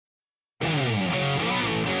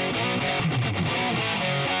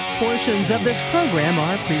portions of this program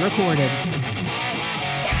are pre-recorded.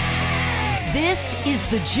 This is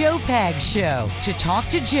the Joe Pags Show. To talk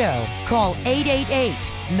to Joe, call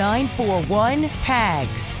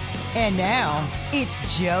 888-941-PAGS. And now,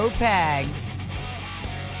 it's Joe Pags.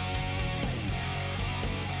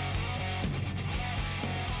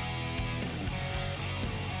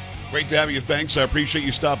 Great to have you. Thanks. I appreciate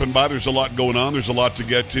you stopping by. There's a lot going on. There's a lot to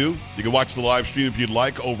get to. You can watch the live stream if you'd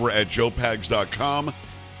like over at joepags.com.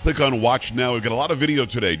 Click on Watch Now. We've got a lot of video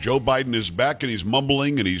today. Joe Biden is back, and he's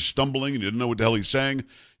mumbling, and he's stumbling, and you didn't know what the hell he's saying.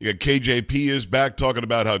 You got KJP is back talking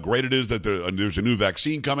about how great it is that there's a new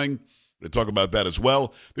vaccine coming. We'll talk about that as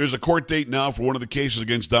well. There's a court date now for one of the cases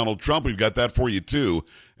against Donald Trump. We've got that for you, too,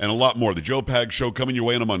 and a lot more. The Joe Pags Show coming your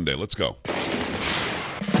way on a Monday. Let's go.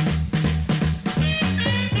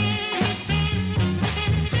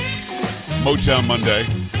 Motown Monday.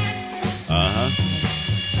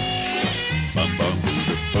 Bum, bum, boom,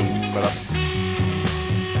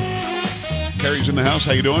 Carrie's in the house.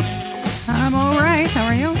 How you doing? I'm all right. How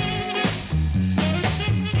are you?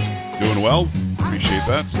 Doing well. Appreciate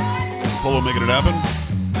that. Polo making it happen.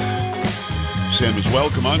 Sam as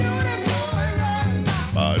well. Come on.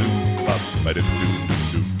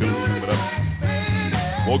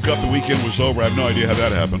 Woke up, the weekend was over. I have no idea how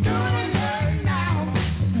that happened.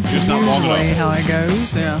 Just not long enough. How it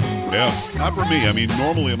goes, yeah. Yeah, not for me. I mean,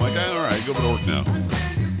 normally I'm like, all right, go to work now.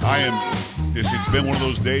 It's been one of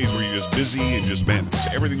those days where you're just busy and just, man,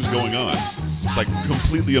 everything's going on. It's like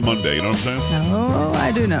completely a Monday, you know what I'm saying? Oh,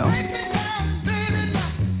 I do know.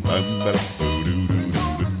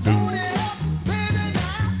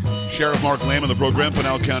 Sheriff Mark Lamb in the program,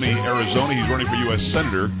 Pinal County, Arizona. He's running for U.S.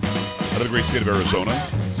 Senator out of the great state of Arizona.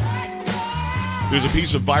 There's a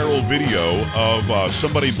piece of viral video of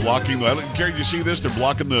somebody blocking. Carrie, did you see this? They're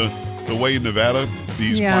blocking the way in Nevada,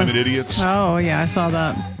 these climate idiots. Oh, yeah, I saw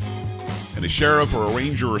that. And the sheriff or a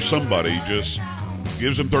ranger or somebody just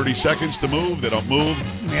gives them 30 seconds to move. They don't move.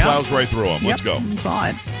 Yep. Plows right through them. Let's go. I saw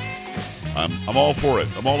it. I'm all for it.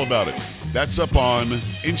 I'm all about it. That's up on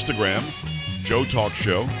Instagram, Joe Talk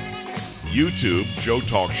Show. YouTube, Joe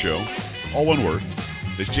Talk Show. All one word.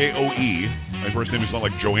 It's J-O-E. My first name is not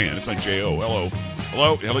like Joanne. It's like J-O. Hello.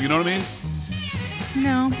 Hello. Hello. You know what I mean?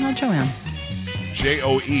 No, not Joanne.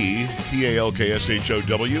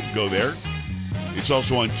 Joetalkshow. Go there. It's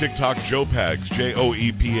also on TikTok, Joe Pags.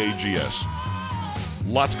 Joepags.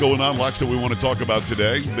 Lots going on. Lots that we want to talk about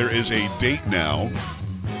today. There is a date now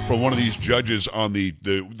from one of these judges on the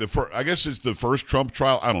I guess it's the first Trump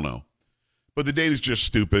trial. I don't know. But the date is just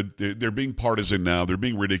stupid. They're being partisan now. They're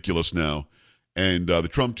being ridiculous now. And the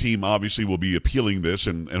Trump team obviously will be appealing this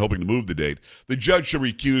and hoping to move the date. The judge should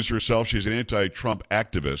recuse herself. She's an anti-Trump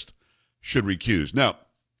activist. Should recuse. Now,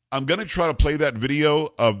 I'm going to try to play that video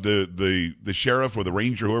of the sheriff or the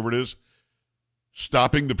ranger, whoever it is,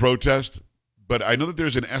 stopping the protest. But I know that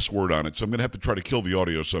there's an S word on it, so I'm going to have to try to kill the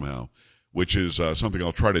audio somehow, which is something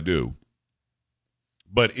I'll try to do.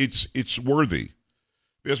 But it's worthy.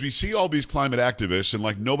 Because we see all these climate activists and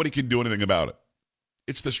like nobody can do anything about it.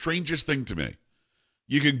 It's the strangest thing to me.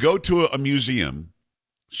 You can go to a museum,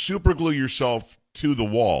 super glue yourself to the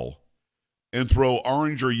wall, and throw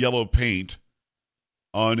orange or yellow paint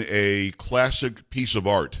on a classic piece of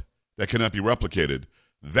art that cannot be replicated.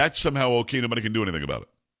 That's somehow okay. Nobody can do anything about it.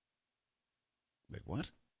 Like,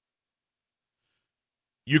 what?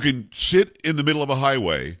 You can sit in the middle of a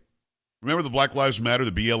highway. Remember the Black Lives Matter,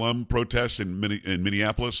 the BLM protests in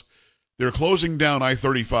Minneapolis? They're closing down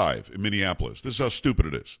I-35 in Minneapolis. This is how stupid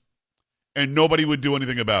it is. And nobody would do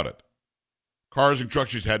anything about it. Cars and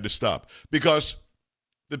trucks just had to stop. Because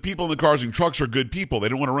the people in the cars and trucks are good people. They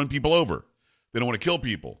don't want to run people over. They don't want to kill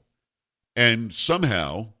people. And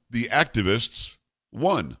somehow the activists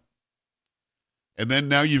won. And then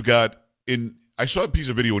now you've got, I saw a piece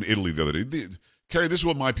of video in Italy the other day. Carrie, this is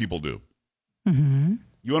what my people do. Mm-hmm.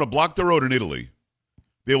 You want to block the road in Italy,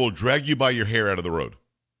 they will drag you by your hair out of the road.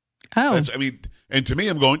 Oh. And to me,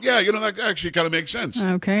 I'm going, yeah, that actually kind of makes sense.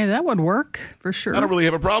 Okay, that would work for sure. I don't really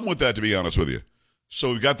have a problem with that, to be honest with you.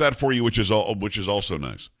 So we've got that for you, which is also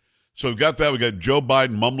nice. So we've got that. We got Joe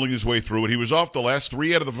Biden mumbling his way through it. He was off the last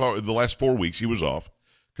 3 out of the last 4 weeks. He was off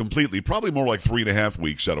completely. Probably more like 3.5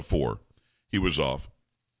 weeks out of 4. He was off.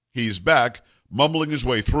 He's back, mumbling his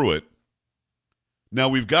way through it. Now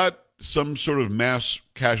we've got some sort of mass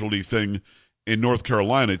casualty thing in North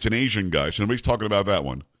Carolina. It's an Asian guy, so nobody's talking about that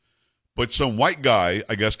one. But some white guy,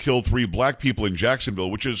 I guess, killed 3 black people in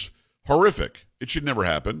Jacksonville, which is horrific. It should never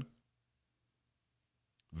happen.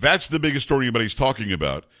 That's the biggest story anybody's talking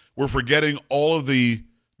about. We're forgetting all of the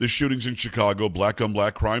the shootings in Chicago,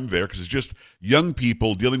 black-on-black crime there, because it's just young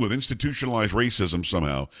people dealing with institutionalized racism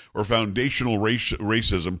somehow, or foundational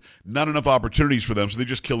racism, not enough opportunities for them, so they're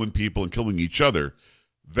just killing people and killing each other.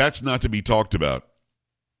 That's not to be talked about.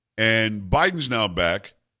 And Biden's now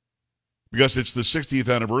back because it's the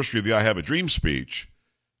 60th anniversary of the I Have a Dream speech,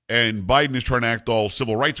 and Biden is trying to act all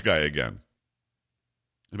civil rights guy again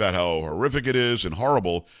about how horrific it is and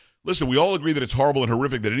horrible. Listen, we all agree that it's horrible and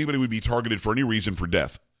horrific that anybody would be targeted for any reason for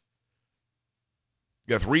death.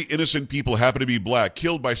 You got 3 innocent people happen to be black,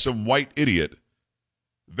 killed by some white idiot.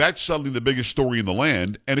 That's suddenly the biggest story in the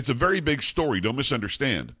land, and it's a very big story, don't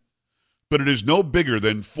misunderstand. But it is no bigger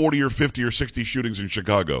than 40 or 50 or 60 shootings in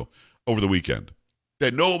Chicago over the weekend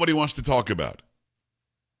that nobody wants to talk about.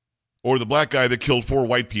 Or the black guy that killed 4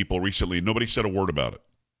 white people recently, and nobody said a word about it.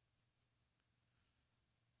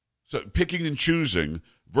 So picking and choosing,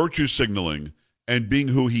 virtue signaling, and being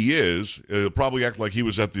who he is, he'll probably act like he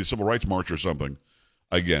was at the Civil Rights March or something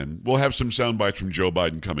again. We'll have some sound bites from Joe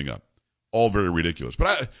Biden coming up. All very ridiculous.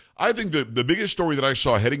 But I think the biggest story that I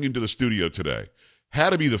saw heading into the studio today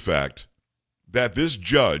had to be the fact that this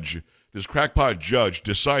judge, this crackpot judge,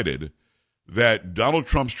 decided that Donald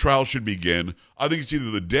Trump's trial should begin. I think it's either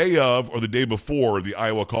the day of or the day before the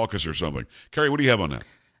Iowa caucus or something. Carrie, what do you have on that?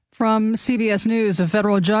 From CBS News, a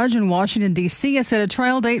federal judge in Washington, D.C. has set a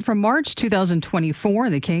trial date for March 2024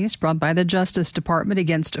 in the case brought by the Justice Department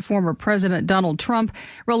against former President Donald Trump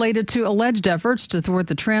related to alleged efforts to thwart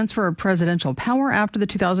the transfer of presidential power after the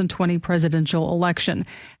 2020 presidential election.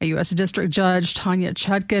 A U.S. District Judge, Tanya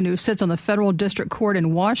Chutkan, who sits on the federal district court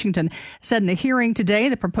in Washington, said in a hearing today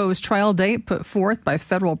the proposed trial date put forth by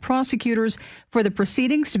federal prosecutors for the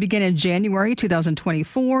proceedings to begin in January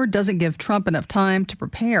 2024 doesn't give Trump enough time to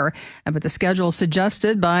prepare. But the schedule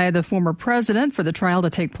suggested by the former president for the trial to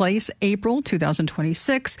take place April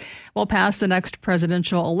 2026 will pass the next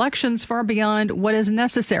presidential elections far beyond what is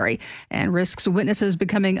necessary and risks witnesses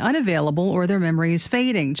becoming unavailable or their memories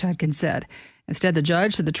fading, Chutkan said. Instead, the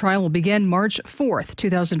judge said the trial will begin March 4th,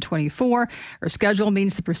 2024. Her schedule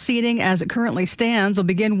means the proceeding, as it currently stands, will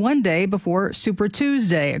begin one day before Super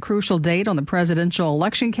Tuesday, a crucial date on the presidential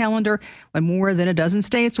election calendar when more than a dozen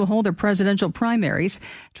states will hold their presidential primaries.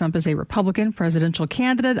 Trump is a Republican presidential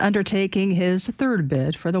candidate undertaking his 3rd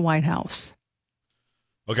bid for the White House.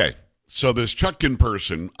 Okay, so this Chutkan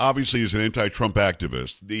person obviously is an anti-Trump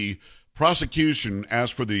activist. The prosecution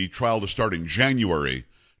asked for the trial to start in January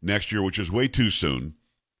next year, which is way too soon.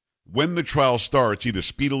 When the trial starts, either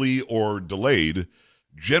speedily or delayed,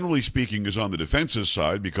 generally speaking, is on the defense's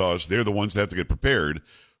side because they're the ones that have to get prepared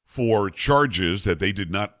for charges that they did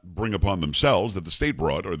not bring upon themselves, that the state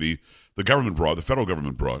brought or the government brought, the federal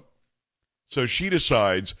government brought. So she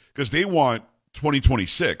decides, because they want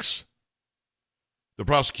 2026, the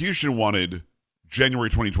prosecution wanted January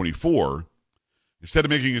 2024. Instead of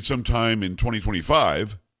making it sometime in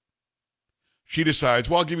 2025, she decides,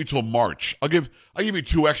 well, I'll give you till March. I'll give you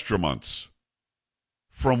 2 extra months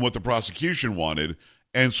from what the prosecution wanted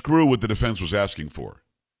and screw what the defense was asking for,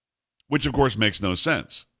 which, of course, makes no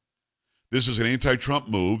sense. This is an anti-Trump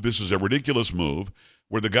move. This is a ridiculous move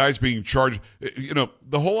where the guy's being charged. You know,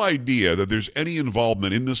 the whole idea that there's any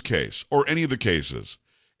involvement in this case or any of the cases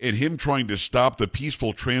in him trying to stop the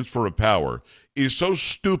peaceful transfer of power is so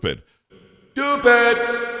stupid, that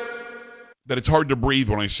it's hard to breathe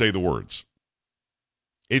when I say the words.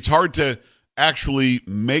 It's hard to actually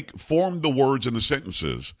form the words in the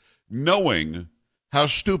sentences, knowing how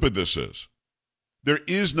stupid this is. There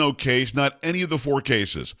is no case, not any of the 4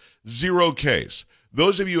 cases, 0 case.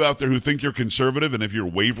 Those of you out there who think you're conservative, and if you're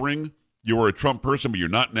wavering, you were a Trump person, but you're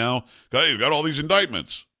not now, you've got all these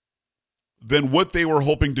indictments, then what they were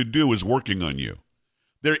hoping to do is working on you.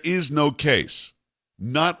 There is no case,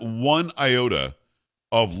 not one iota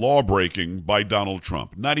of law breaking by Donald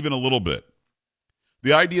Trump, not even a little bit.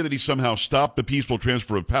 The idea that he somehow stopped the peaceful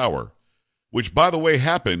transfer of power, which, by the way,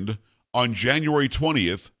 happened on January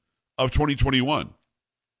 20th of 2021.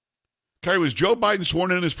 Carrie, was Joe Biden sworn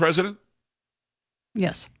in as president?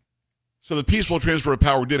 Yes. So the peaceful transfer of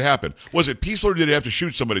power did happen. Was it peaceful or did he have to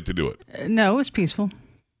shoot somebody to do it? No, it was peaceful.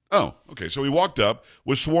 Oh, okay. So he walked up,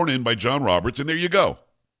 was sworn in by John Roberts, and there you go.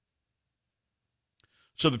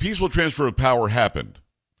 So the peaceful transfer of power happened.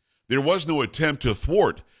 There was no attempt to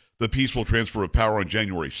thwart the peaceful transfer of power on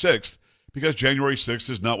January 6th, because January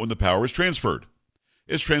 6th is not when the power is transferred.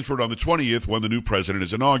 It's transferred on the 20th when the new president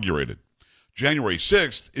is inaugurated. January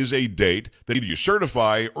 6th is a date that either you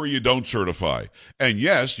certify or you don't certify. And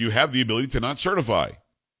yes, you have the ability to not certify.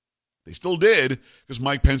 They still did because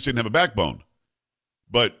Mike Pence didn't have a backbone.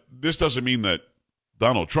 But this doesn't mean that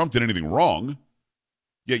Donald Trump did anything wrong.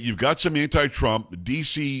 Yet you've got some anti-Trump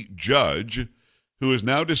D.C. judge who has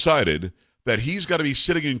now decided that he's got to be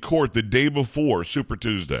sitting in court the day before Super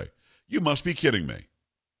Tuesday. You must be kidding me.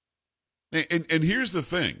 And here's the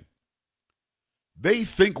thing. They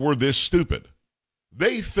think we're this stupid.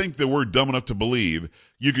 They think that we're dumb enough to believe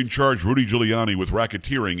you can charge Rudy Giuliani with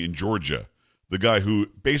racketeering in Georgia, the guy who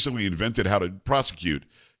basically invented how to prosecute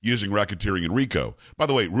using racketeering in RICO. By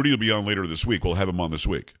the way, Rudy will be on later this week. We'll have him on this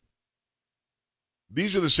week.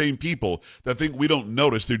 These are the same people that think we don't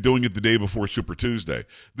notice they're doing it the day before Super Tuesday.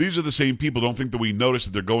 These are the same people who don't think that we notice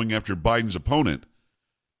that they're going after Biden's opponent,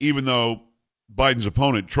 even though Biden's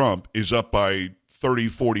opponent, Trump, is up by 30,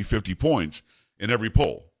 40, 50 points in every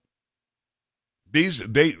poll.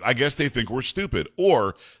 I guess they think we're stupid,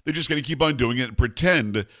 or they're just going to keep on doing it and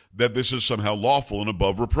pretend that this is somehow lawful and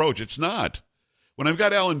above reproach. It's not. When I've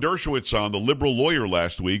got Alan Dershowitz on, the liberal lawyer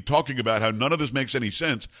last week, talking about how none of this makes any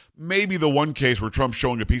sense, maybe the one case where Trump's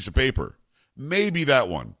showing a piece of paper, maybe that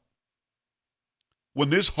one. When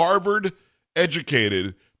this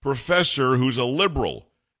Harvard-educated professor who's a liberal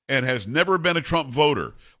and has never been a Trump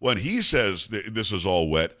voter, when he says this is all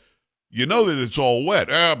wet, you know that it's all wet.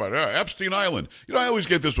 But Epstein Island. You know, I always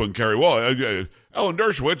get this one, Carrie. Well, Alan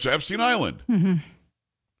Dershowitz, Epstein Island. Mm-hmm.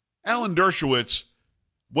 Alan Dershowitz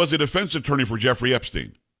was a defense attorney for Jeffrey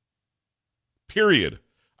Epstein. Period.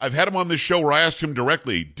 I've had him on this show where I asked him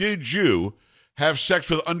directly, did you have sex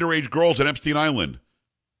with underage girls at Epstein Island?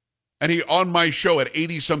 And he, on my show at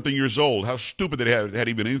 80-something years old, how stupid that he had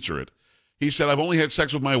even answer it, he said, I've only had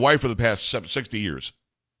sex with my wife for the past 60 years.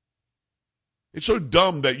 It's so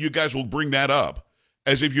dumb that you guys will bring that up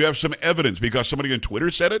as if you have some evidence because somebody on Twitter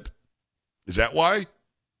said it. Is that why?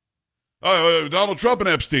 Donald Trump and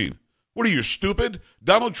Epstein. What are you, stupid?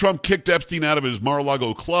 Donald Trump kicked Epstein out of his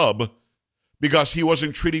Mar-a-Lago club because he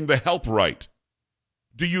wasn't treating the help right.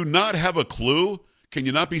 Do you not have a clue? Can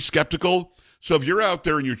you not be skeptical? So if you're out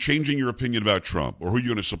there and you're changing your opinion about Trump or who you're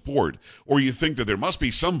going to support, or you think that there must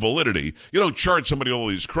be some validity, you don't charge somebody all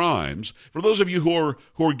these crimes. For those of you who are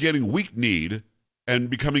getting weak-kneed and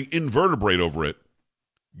becoming invertebrate over it,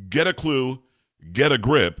 get a clue, get a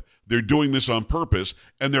grip. They're doing this on purpose,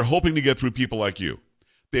 and they're hoping to get through people like you.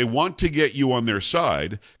 They want to get you on their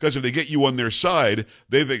side, because if they get you on their side,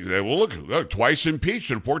 they think, well, look, twice impeached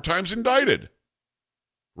and 4 times indicted.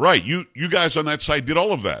 Right, you guys on that side did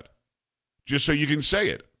all of that, just so you can say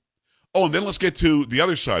it. Oh, and then let's get to the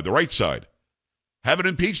other side, the right side. Haven't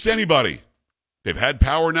impeached anybody. They've had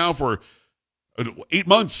power now for 8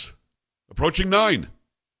 months, approaching 9.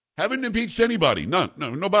 Haven't impeached anybody.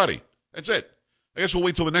 Nobody. That's it. I guess we'll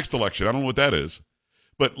wait till the next election. I don't know what that is.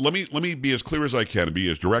 But let me be as clear as I can,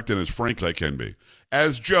 be as direct and as frank as I can be.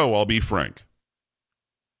 As Joe, I'll be frank.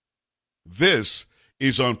 This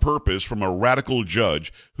is on purpose from a radical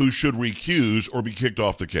judge who should recuse or be kicked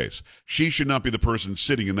off the case. She should not be the person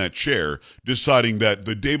sitting in that chair deciding that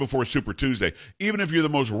the day before Super Tuesday, even if you're the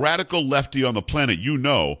most radical lefty on the planet, you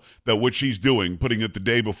know that what she's doing, putting it the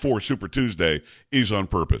day before Super Tuesday, is on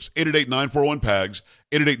purpose. 888-941-PAGS,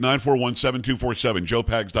 888-941-7247,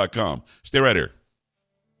 joepags.com. Stay right here.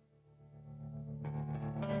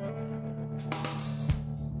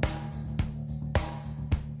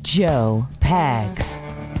 Joe Pags.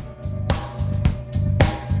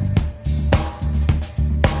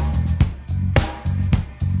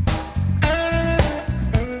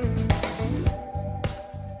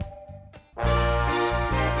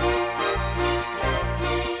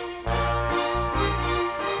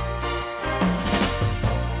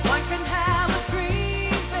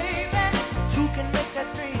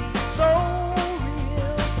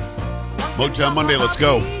 Motown Monday, let's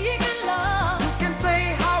go.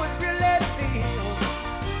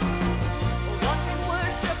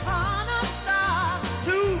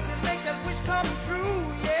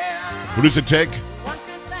 Who does it take?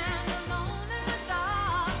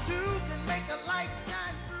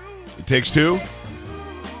 It takes 2?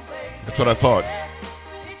 That's what I thought.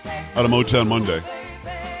 Out of Motown Monday.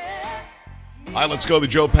 All right, let's go. The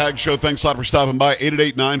Joe Pags Show. Thanks a lot for stopping by.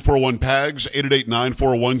 888-941-PAGS,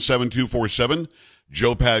 888-941-7247,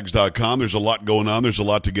 joepags.com. There's a lot going on. There's a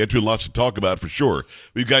lot to get to and lots to talk about for sure.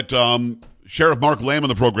 We've got Sheriff Mark Lamb on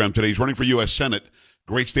the program today. He's running for U.S. Senate.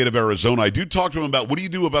 Great state of Arizona. I do talk to him about what do you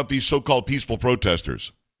do about these so-called peaceful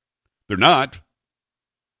protesters? They're not.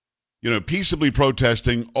 You know, peaceably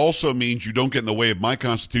protesting also means you don't get in the way of my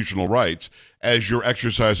constitutional rights as you're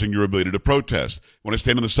exercising your ability to protest. You want to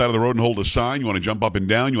stand on the side of the road and hold a sign? You want to jump up and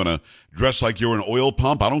down? You want to dress like you're an oil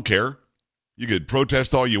pump? I don't care. You could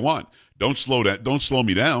protest all you want. Don't slow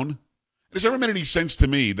me down. Has it ever made any sense to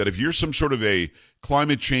me that if you're some sort of a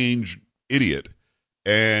climate change idiot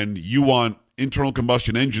and you want internal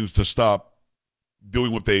combustion engines to stop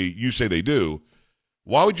doing what you say they do,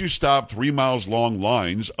 why would you stop 3 miles long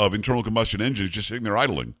lines of internal combustion engines just sitting there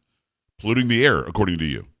idling, polluting the air, according to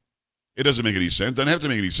you? It doesn't make any sense. Doesn't have to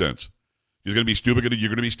make any sense. You're going to be stupid. You're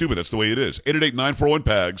going to be stupid. That's the way it is.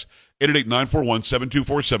 888-941-PAGS,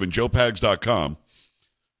 888-941-7247, joepags.com.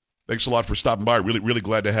 Thanks a lot for stopping by. Really, really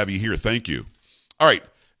glad to have you here. Thank you. All right.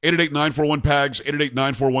 888-941-PAGS,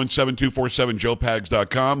 888-941-7247,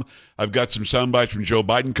 joepags.com. I've got some sound bites from Joe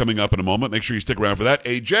Biden coming up in a moment. Make sure you stick around for that.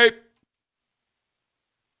 AJ.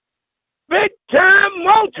 Big time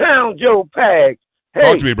Motown, Joe Pags. Hey,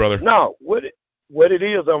 talk to me, brother. No, what it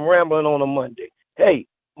is, I'm rambling on a Monday. Hey,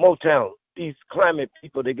 Motown, these climate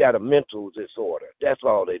people, they got a mental disorder. That's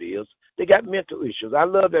all it is. They got mental issues. I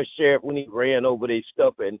love that sheriff when he ran over their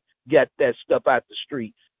stuff and got that stuff out the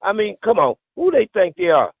street. I mean, come on. Who they think they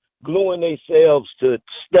are? Gluing themselves to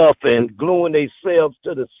stuff and gluing themselves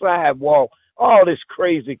to the sidewalk. All this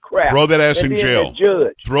crazy crap. Throw that ass in jail.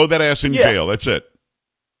 Throw that ass in jail. That's it.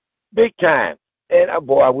 Big time. And,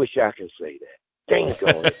 boy, I wish I could say that. Dang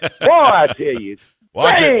on it. Boy, I tell you.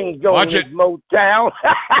 Dang on it, Motown.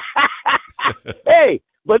 Hey,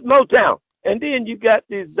 but Motown. And then you got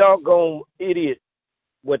this doggone idiot,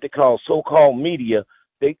 what they call so-called media.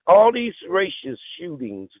 All these racist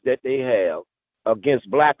shootings that they have against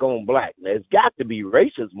black on black. Now, it's got to be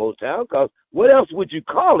racist, Motown, because what else would you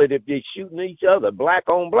call it if they're shooting each other, black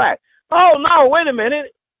on black? Oh, no, wait a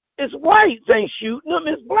minute. It's whites ain't shooting them.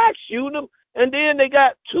 It's blacks shooting them. And then they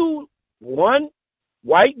got one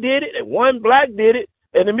white did it and one black did it,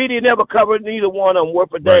 and the media never covered neither one of them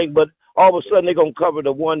worth a dang, but all of a sudden they're going to cover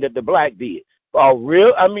the one that the black did. Oh,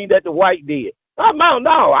 real? I mean, that the white did.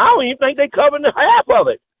 No, I don't even think they covered the half of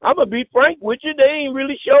it. I'm going to be frank with you. They ain't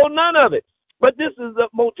really showed none of it. But this is a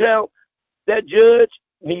motel. That judge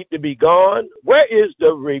need to be gone. Where is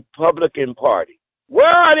the Republican Party? Where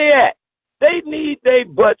are they at? They need their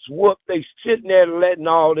butts whooped. They sitting there letting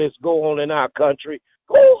all this go on in our country.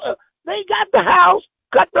 They got the house.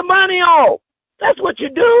 Cut the money off. That's what you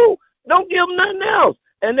do. Don't give them nothing else.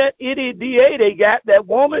 And that idiot DA they got, that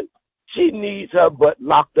woman, she needs her butt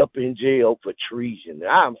locked up in jail for treason.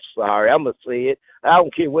 I'm sorry. I'm going to say it. I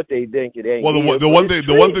don't care what they think it ain't. Well, the one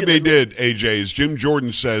thing they did, AJ, is Jim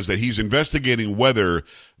Jordan says that he's investigating whether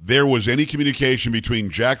there was any communication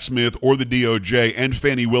between Jack Smith or the DOJ and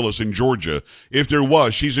Fani Willis in Georgia. If there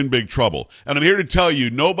was, she's in big trouble. And I'm here to tell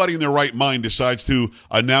you, nobody in their right mind decides to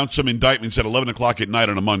announce some indictments at 11 o'clock at night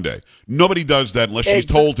on a Monday. Nobody does that unless she's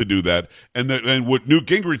told to do that. And what Newt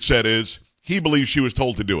Gingrich said is he believes she was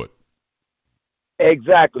told to do it.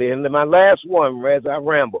 Exactly. And my last one, as I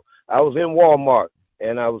ramble, I was in Walmart,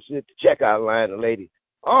 and I was at the checkout line, and the lady,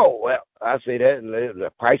 oh, well, I say that, and the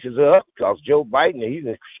prices are up because Joe Biden, he's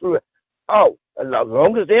in screw it. Oh, as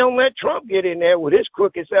long as they don't let Trump get in there with his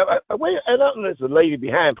crooked self. Wait, and there's a lady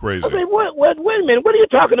behind me. Crazy. I say, wait a minute, what are you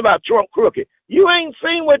talking about, Trump crooked? You ain't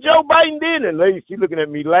seen what Joe Biden did? And the lady, she looking at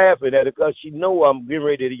me laughing at it because she know I'm getting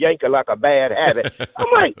ready to yank her like a bad habit. I'm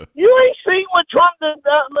like, you ain't seen what Trump done,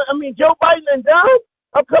 Joe Biden done done?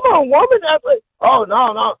 Oh, come on, woman. I say, oh,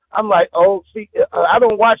 no. I'm like, oh, see, I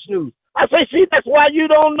don't watch news. I say, see, that's why you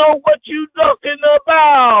don't know what you talking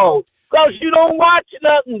about, because you don't watch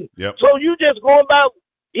nothing. Yep. So you just going about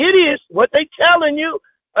idiots, what they telling you.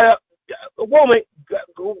 Woman,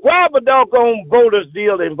 grab a doggone voters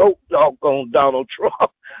deal and vote doggone Donald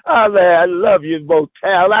Trump. I love you,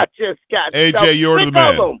 Motel. I just got AJ, you're the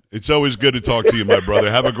man. It's always good to talk to you, my brother.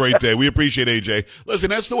 Have a great day. We appreciate AJ. Listen,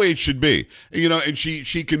 that's the way it should be. You know, and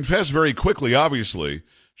she confessed very quickly, obviously.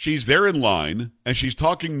 She's there in line, and she's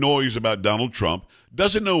talking noise about Donald Trump.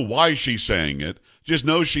 Doesn't know why she's saying it. Just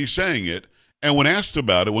knows she's saying it. And when asked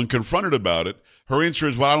about it, when confronted about it, her answer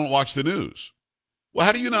is, well, I don't watch the news. Well,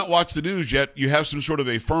 how do you not watch the news yet you have some sort of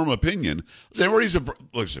a firm opinion?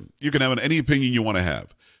 Listen, you can have any opinion you want to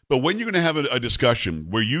have. But when you're going to have a discussion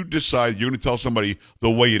where you decide you're going to tell somebody the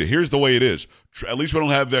way it is, here's the way it is. At least we don't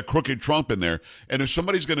have that crooked Trump in there. And if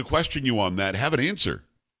somebody's going to question you on that, have an answer.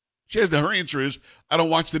 Her answer is, I don't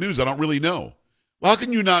watch the news. I don't really know. Well, how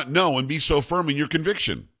can you not know and be so firm in your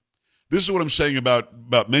conviction? This is what I'm saying about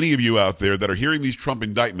many of you out there that are hearing these Trump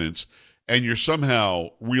indictments, and you're somehow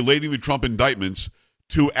relating the Trump indictments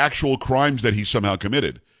to actual crimes that he somehow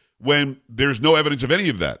committed, when there's no evidence of any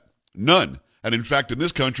of that. None. And in fact, in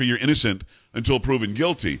this country, you're innocent until proven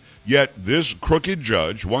guilty. Yet this crooked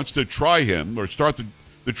judge wants to try him or start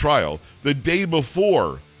the trial the day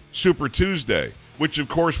before Super Tuesday, which of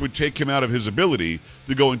course would take him out of his ability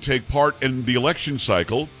to go and take part in the election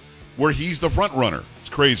cycle where he's the front runner. It's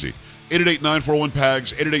crazy.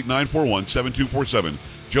 888-941-PAGS, 888-941-7247,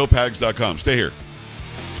 joepags.com. Stay here.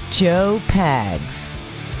 Joe Pags.